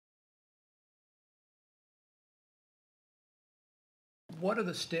what are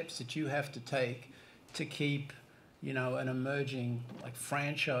the steps that you have to take to keep, you know, an emerging like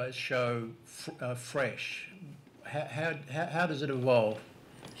franchise show fresh? How does it evolve?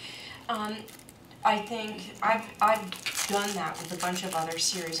 I think I've done that with a bunch of other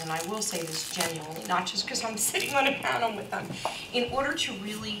series, and I will say this genuinely, not just because I'm sitting on a panel with them. In order to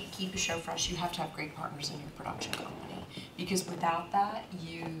really keep a show fresh, you have to have great partners in your production company, because without that,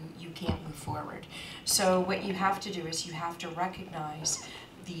 you can't move forward. So what you have to do is you have to recognize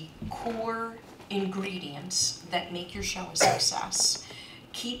the core ingredients that make your show a success,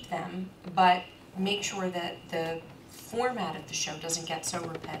 keep them, but make sure that the format of the show doesn't get so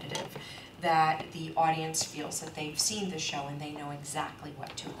repetitive that the audience feels that they've seen the show and they know exactly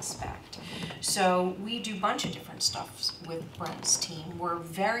what to expect. So we do a bunch of different stuff with Brent's team. We're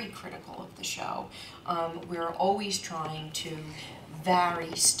very critical of the show. We're always trying to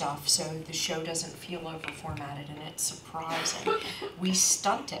vary stuff so the show doesn't feel over-formatted and it's surprising. We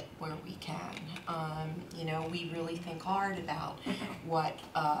stunt it where we can. You know, we really think hard about what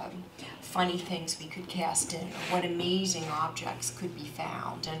funny things we could cast in, or what amazing objects could be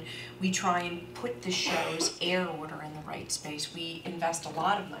found, and we try and put the show's air order in the right space. We invest a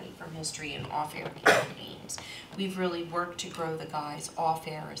lot of money from history in off-air campaigns. We've really worked to grow the guys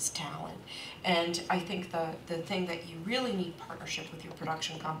off-air as talent. And I think the thing that you really need partnership with your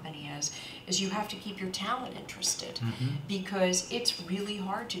production company is you have to keep your talent interested, because it's really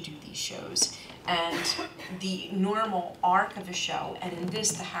hard to do these shows. And the normal arc of a show, and in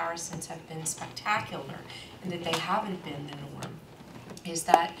this the Harrisons have been spectacular, and that they haven't been the norm, is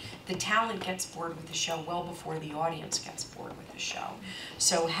that the talent gets bored with the show well before the audience gets bored with the show.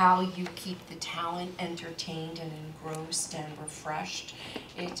 So how you keep the talent entertained and engrossed and refreshed,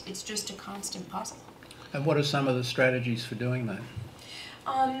 it's just a constant puzzle. And what are some of the strategies for doing that?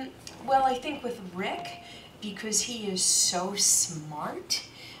 Well, I think with Rick, because he is so smart,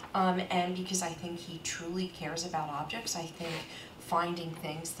 and because I think he truly cares about objects, I think finding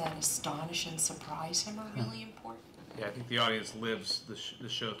things that astonish and surprise him are really important. Yeah, I think the audience lives the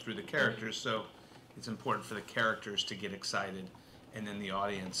show through the characters, so it's important for the characters to get excited, and then the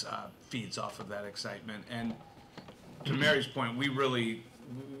audience feeds off of that excitement. And to Mary's point, we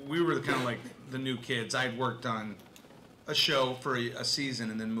were kind of like the new kids. I'd worked on a show for a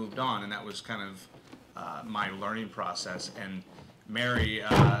season and then moved on, and that was kind of my learning process. And Mary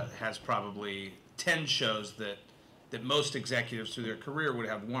has probably 10 shows that most executives through their career would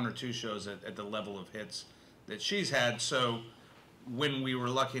have 1 or 2 shows at the level of hits that she's had. So when we were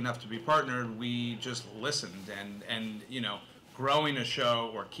lucky enough to be partnered, we just listened, and you know, growing a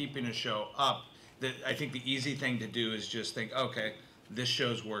show or keeping a show up, I think the easy thing to do is just think, okay, this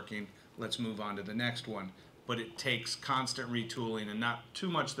show's working, let's move on to the next one. But it takes constant retooling, and not too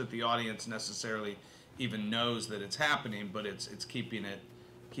much that the audience necessarily even knows that it's happening, but it's keeping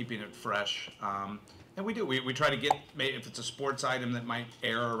it fresh. And we try to get, if it's a sports item that might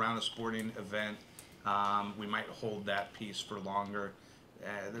air around a sporting event, we might hold that piece for longer.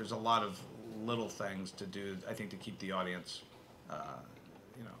 There's a lot of little things to do, I think, to keep the audience,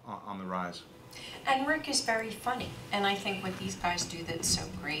 you know, on the rise. And Rick is very funny, and I think what these guys do that's so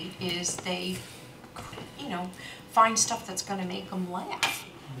great is they, you know, find stuff that's going to make them laugh,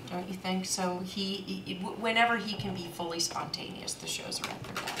 don't you think? So whenever he can be fully spontaneous, the shows are at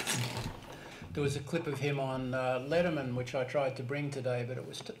their best. There was a clip of him on Letterman, which I tried to bring today, but it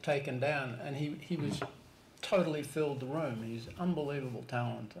was taken down, and he was totally filled the room. He's unbelievable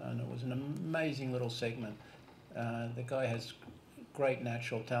talent, and it was an amazing little segment. The guy has great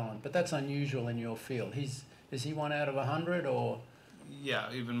natural talent, but that's unusual in your field. Is he 1 out of 100, or?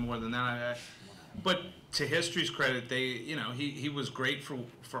 Yeah, even more than that. But to history's credit, he was great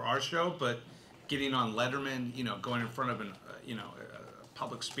for our show, but getting on Letterman, you know, going in front of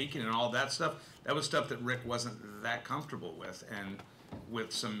public speaking and all that stuff, that was stuff that Rick wasn't that comfortable with, and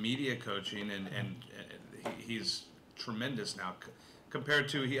with some media coaching, and he's tremendous now compared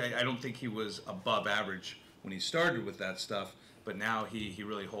to I don't think he was above average when he started with that stuff, but now he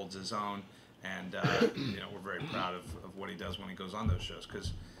really holds his own, and you know, we're very proud of what he does when he goes on those shows,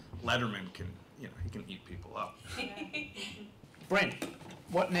 because Letterman can, you know, he can eat people up. Brent,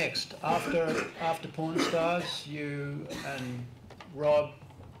 what next? After Porn Stars, you and Rob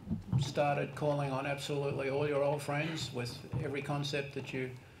started calling on absolutely all your old friends with every concept that you...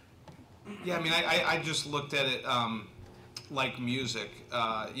 Yeah, I mean, I just looked at it like music.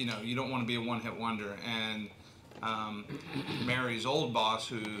 You know, you don't want to be a one-hit wonder, and Mary's old boss,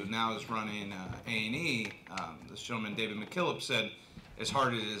 who now is running A&E, this gentleman, David McKillop, said, as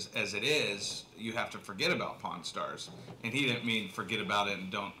hard as it is, you have to forget about Pawn Stars. And he didn't mean forget about it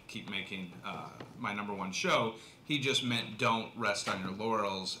and don't keep making my #1 show. He just meant don't rest on your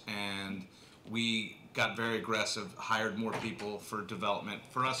laurels. And we got very aggressive, hired more people for development.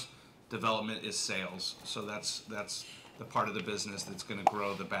 For us, development is sales. So that's the part of the business that's going to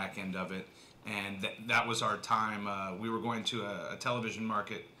grow the back end of it. And that was our time. We were going to a television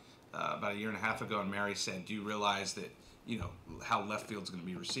market about 1.5 years ago, and Mary said, "Do you realize that, you know, how left field's going to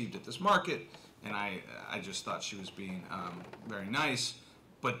be received at this market?" And I just thought she was being very nice,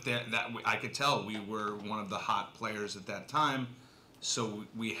 but I could tell we were one of the hot players at that time, so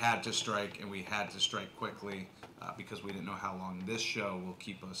we had to strike, and we had to strike quickly because we didn't know how long this show will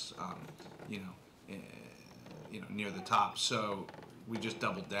keep us, near the top. So we just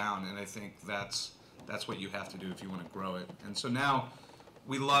doubled down, and I think that's what you have to do if you want to grow it. And so now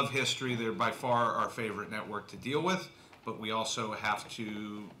we love History. They're by far our favorite network to deal with, but we also have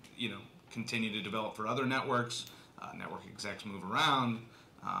to, continue to develop for other networks. Network execs move around,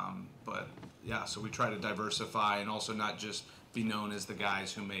 but yeah, so we try to diversify and also not just be known as the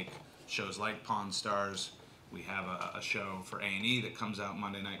guys who make shows like Pawn Stars. We have a show for A&E that comes out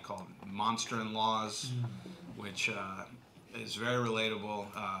Monday night called Monster-in-Laws, which is very relatable,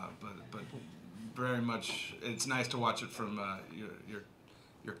 but very much, it's nice to watch it from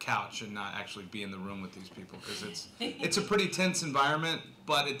your couch and not actually be in the room with these people, because it's a pretty tense environment.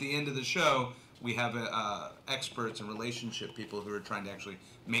 But at the end of the show, we have experts and relationship people who are trying to actually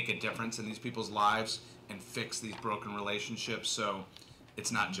make a difference in these people's lives and fix these broken relationships. So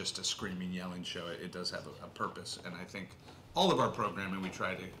it's not just a screaming, yelling show. It does have a purpose, and I think all of our programming we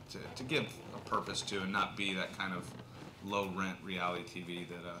try to give a purpose to, and not be that kind of low-rent reality TV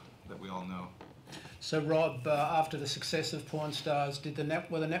that we all know. So Rob, after the success of Pawn Stars,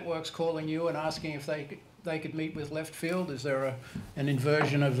 were the networks calling you and asking if they could meet with Left Field? Is there an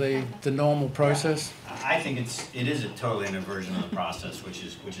inversion of the normal process? I think it is totally an inversion of the process, which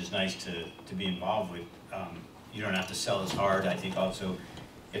is nice to be involved with. You don't have to sell as hard. I think also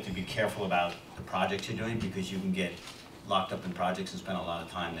you have to be careful about the projects you're doing, because you can get locked up in projects and spend a lot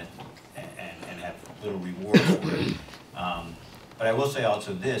of time and have little reward for it. But I will say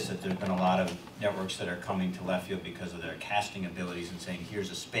also this, that there's been a lot of networks that are coming to Left Field because of their casting abilities and saying, here's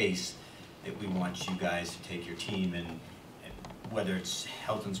a space that we want you guys to take your team, and whether it's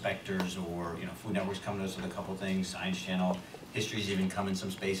health inspectors or Food Network's coming to us with a couple things, Science Channel, History's even come in some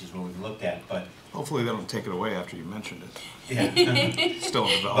spaces where we've looked at. But hopefully they don't take it away after you mentioned it. Yeah. Still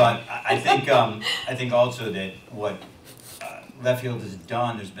in development. But I think also that what Left Field has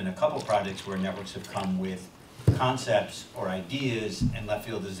done, there's been a couple projects where networks have come with concepts or ideas, and Left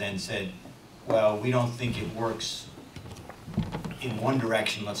Field has then said, well, we don't think it works in one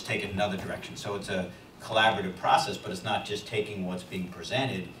direction, let's take it another direction. So it's a collaborative process, but it's not just taking what's being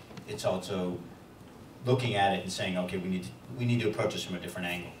presented, it's also looking at it and saying, okay, we need to approach this from a different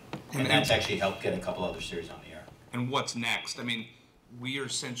angle. And that's actually helped get a couple other series on the air. And what's next? I mean, we are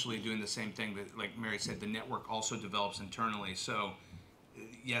essentially doing the same thing that, like Mary said, the network also develops internally. So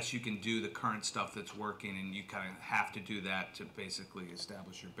yes, you can do the current stuff that's working, and you kind of have to do that to basically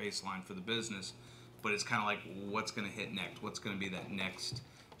establish your baseline for the business. But it's kind of like, what's going to hit next? What's going to be that next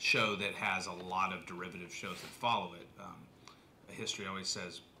show that has a lot of derivative shows that follow it? History always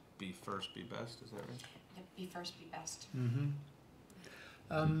says, be first, be best. Is that right? Be first, be best.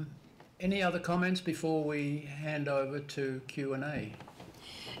 Mm-hmm. Any other comments before we hand over to Q&A?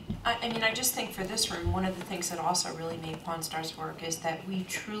 I just think for this room, one of the things that also really made Pawn Stars work is that we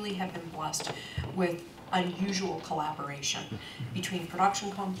truly have been blessed with unusual collaboration between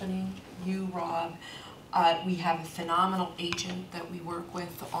production company, you, Rob. We have a phenomenal agent that we work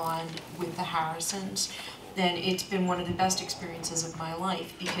with the Harrisons. Then it's been one of the best experiences of my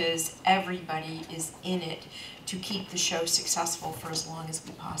life, because everybody is in it to keep the show successful for as long as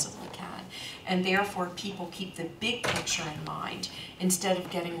we possibly can. And therefore, people keep the big picture in mind instead of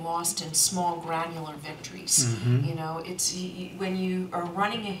getting lost in small granular victories. Mm-hmm. It's when you are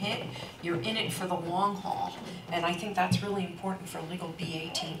running a hit, you're in it for the long haul. And I think that's really important for legal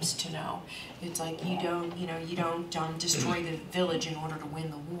BA teams to know. It's like you don't destroy the village in order to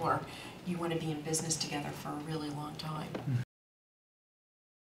win the war. You want to be in business together for a really long time.